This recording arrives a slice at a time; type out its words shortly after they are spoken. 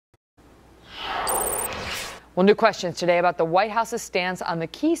Well, new questions today about the White House's stance on the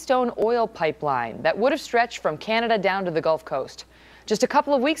Keystone oil pipeline that would have stretched from Canada down to the Gulf Coast. Just a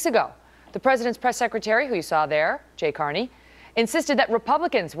couple of weeks ago, the president's press secretary, who you saw there, Jay Carney, insisted that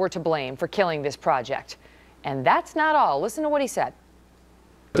Republicans were to blame for killing this project. And that's not all. Listen to what he said.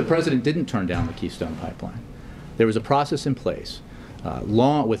 The president didn't turn down the Keystone pipeline. There was a process in place,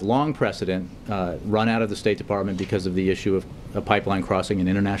 with long precedent, run out of the State Department because of the issue of a pipeline crossing an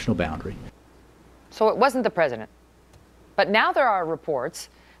international boundary. So it wasn't the president. But now there are reports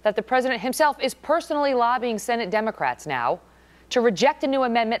that the president himself is personally lobbying Senate Democrats now to reject a new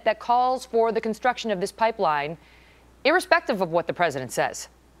amendment that calls for the construction of this pipeline, irrespective of what the president says.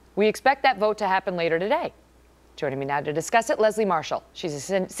 We expect that vote to happen later today. Joining me now to discuss it, Leslie Marshall. She's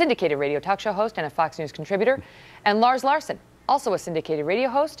a syndicated radio talk show host and a Fox News contributor. And Lars Larson, also a syndicated radio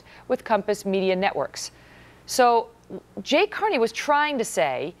host with Compass Media Networks. So Jay Carney was trying to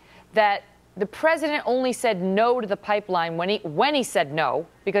say that the president only said no to the pipeline when he said no,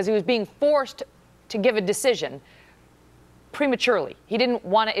 because he was being forced to give a decision prematurely. He didn't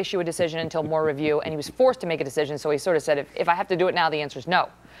want to issue a decision until more review, and he was forced to make a decision, so he sort of said, if I have to do it now, the answer is no.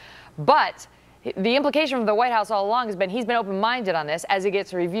 But the implication from the White House all along has been he's been open-minded on this as it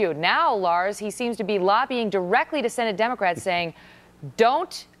gets reviewed. Now, Lars, he seems to be lobbying directly to Senate Democrats saying,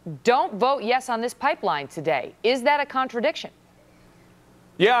 don't vote yes on this pipeline today. Is that a contradiction?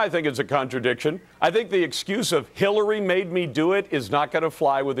 Yeah, I think it's a contradiction. I think the excuse of Hillary made me do it is not going to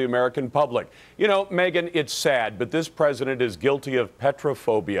fly with the American public. You know, Megyn, it's sad, but this president is guilty of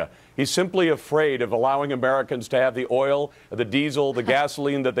petrophobia. He's simply afraid of allowing Americans to have the oil, the diesel, the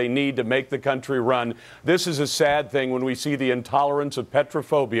gasoline that they need to make the country run. This is a sad thing when we see the intolerance of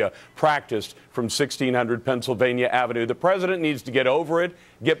petrophobia practiced from 1600 Pennsylvania Avenue. The president needs to get over it,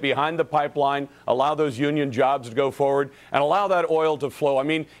 get behind the pipeline, allow those union jobs to go forward, and allow that oil to flow. I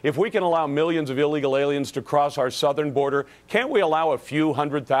mean, if we can allow millions of illegal aliens to cross our southern border, can't we allow a few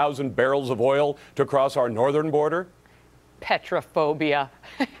 100,000 barrels of oil to cross our northern border? Petrophobia.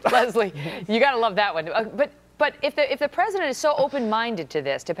 Leslie, you got to love that one. But if the president is so open-minded to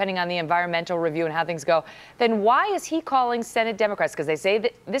this, depending on the environmental review and how things go, then why is he calling Senate Democrats? Because they say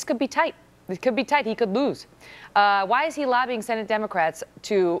that this could be tight. This could be tight. He could lose. Why is he lobbying Senate Democrats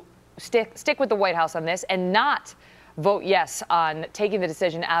to stick with the White House on this and not vote yes on taking the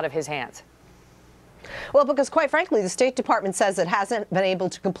decision out of his hands? Well, because quite frankly, the State Department says it hasn't been able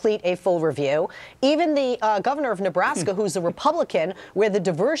to complete a full review. Even the governor of Nebraska, who's a Republican, where the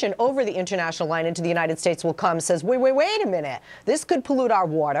diversion over the international line into the United States will come, says, wait a minute, this could pollute our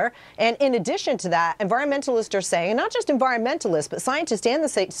water. And in addition to that, environmentalists are saying, and not just environmentalists, but scientists and the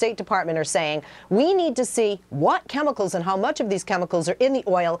State Department are saying, we need to see what chemicals and how much of these chemicals are in the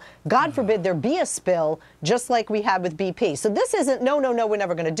oil. God forbid there be a spill, just like we had with BP. So this isn't, no, we're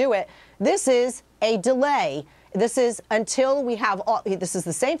never going to do it. This is a delay. This is until we have all. This is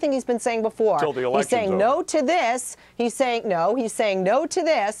the same thing he's been saying before. He's saying no to this. He's saying no. He's saying no to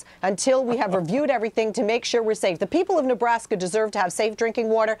this until we have reviewed everything to make sure we're safe. The people of Nebraska deserve to have safe drinking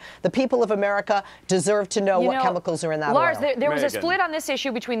water. The people of America deserve to know what chemicals are in that Lars, oil. there was a split on this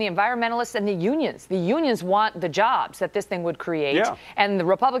issue between the environmentalists and the unions. The unions want the jobs that this thing would create, and the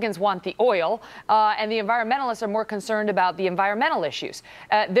Republicans want the oil, and the environmentalists are more concerned about the environmental issues.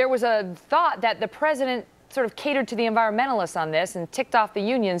 There was a thought that the president sort of catered to the environmentalists on this and ticked off the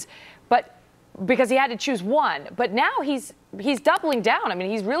unions, but because he had to choose one. But now he's doubling down. I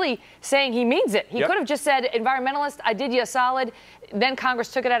mean, he's really saying he means it. He could have just said, environmentalist, I did you a solid. Then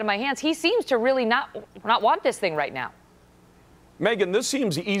Congress took it out of my hands. He seems to really not want this thing right now. Megyn, this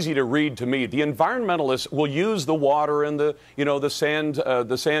seems easy to read to me. The environmentalists will use the water and the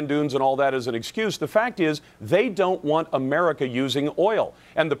sand dunes and all that as an excuse. The fact is, they don't want America using oil.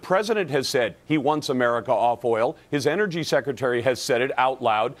 And the president has said he wants America off oil. His energy secretary has said it out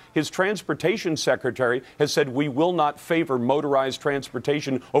loud. His transportation secretary has said we will not favor motorized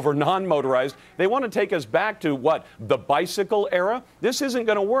transportation over non-motorized. They want to take us back to what? The bicycle era? This isn't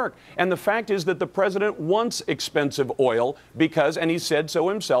going to work. And the fact is that the president wants expensive oil because, and he said so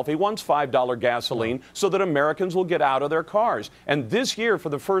himself, he wants $5 gasoline so that Americans will get out of their cars. And this year, for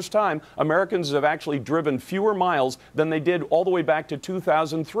the first time, Americans have actually driven fewer miles than they did all the way back to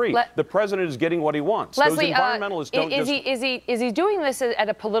 2003. The president is getting what he wants. Leslie, those environmentalists don't is he doing this at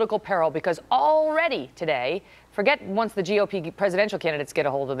a political peril? Because already today, forget once the GOP presidential candidates get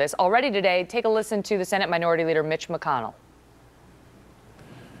a hold of this, already today, take a listen to the Senate Minority Leader Mitch McConnell.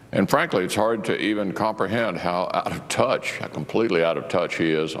 And frankly, it's hard to even comprehend how out of touch, how completely out of touch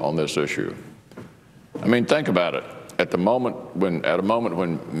he is on this issue. I mean, think about it. At a moment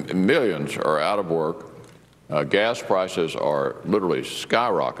when millions are out of work, gas prices are literally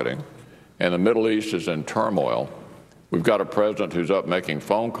skyrocketing, and the Middle East is in turmoil. We've got a president who's up making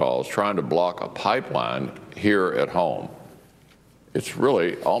phone calls trying to block a pipeline here at home. It's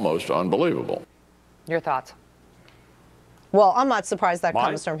really almost unbelievable. Your thoughts? Well, I'm not surprised that Mine?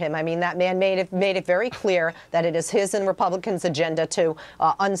 comes from him. I mean, that man made it very clear that it is his and Republicans' agenda to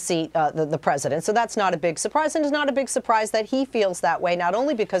unseat the president. So that's not a big surprise, and it's not a big surprise that he feels that way, not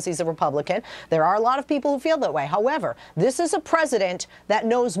only because he's a Republican. There are a lot of people who feel that way. However, this is a president that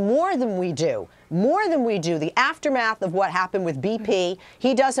knows more than we do. More than we do, the aftermath of what happened with BP.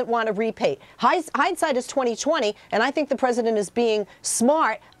 He doesn't want to repay. Hindsight is 20/20, and I think the president is being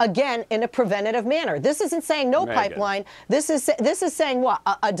smart again in a preventative manner. This isn't saying no pipeline. This is saying what?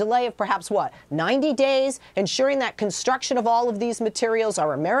 A delay of perhaps what? 90 days, ensuring that construction of all of these materials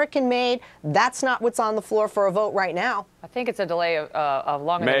are American made. That's not what's on the floor for a vote right now. I think it's a delay of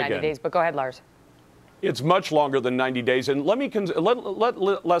longer than 90 days, but go ahead, Lars. It's much longer than 90 days. And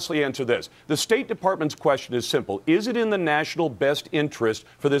let Leslie answer this. The State Department's question is simple. Is it in the national best interest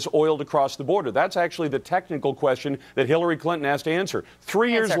for this oil to cross the border? That's actually the technical question that Hillary Clinton has to answer.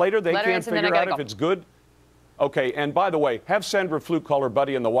 3 years later, they can't figure out if it's good. Okay, and by the way, have Sandra Fluke call her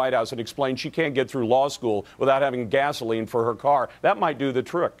buddy in the White House and explain she can't get through law school without having gasoline for her car. That might do the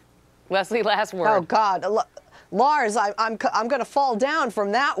trick. Leslie, last word. Oh, God. Lars, I'm going to fall down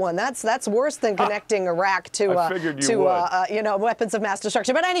from that one. That's worse than connecting Iraq to weapons of mass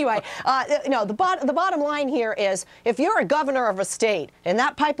destruction. But anyway, the bottom line here is if you're a governor of a state and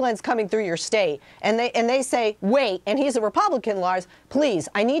that pipeline's coming through your state and they say wait, and he's a Republican, Lars, please,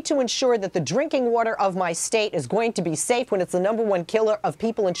 I need to ensure that the drinking water of my state is going to be safe when it's the #1 killer of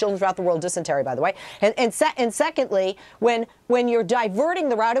people and children throughout the world, dysentery, by the way. And secondly, when you're diverting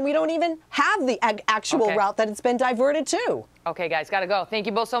the route and we don't even have the actual route that it's been diverted to. Okay, guys, got to go. Thank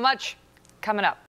you both so much. Coming up.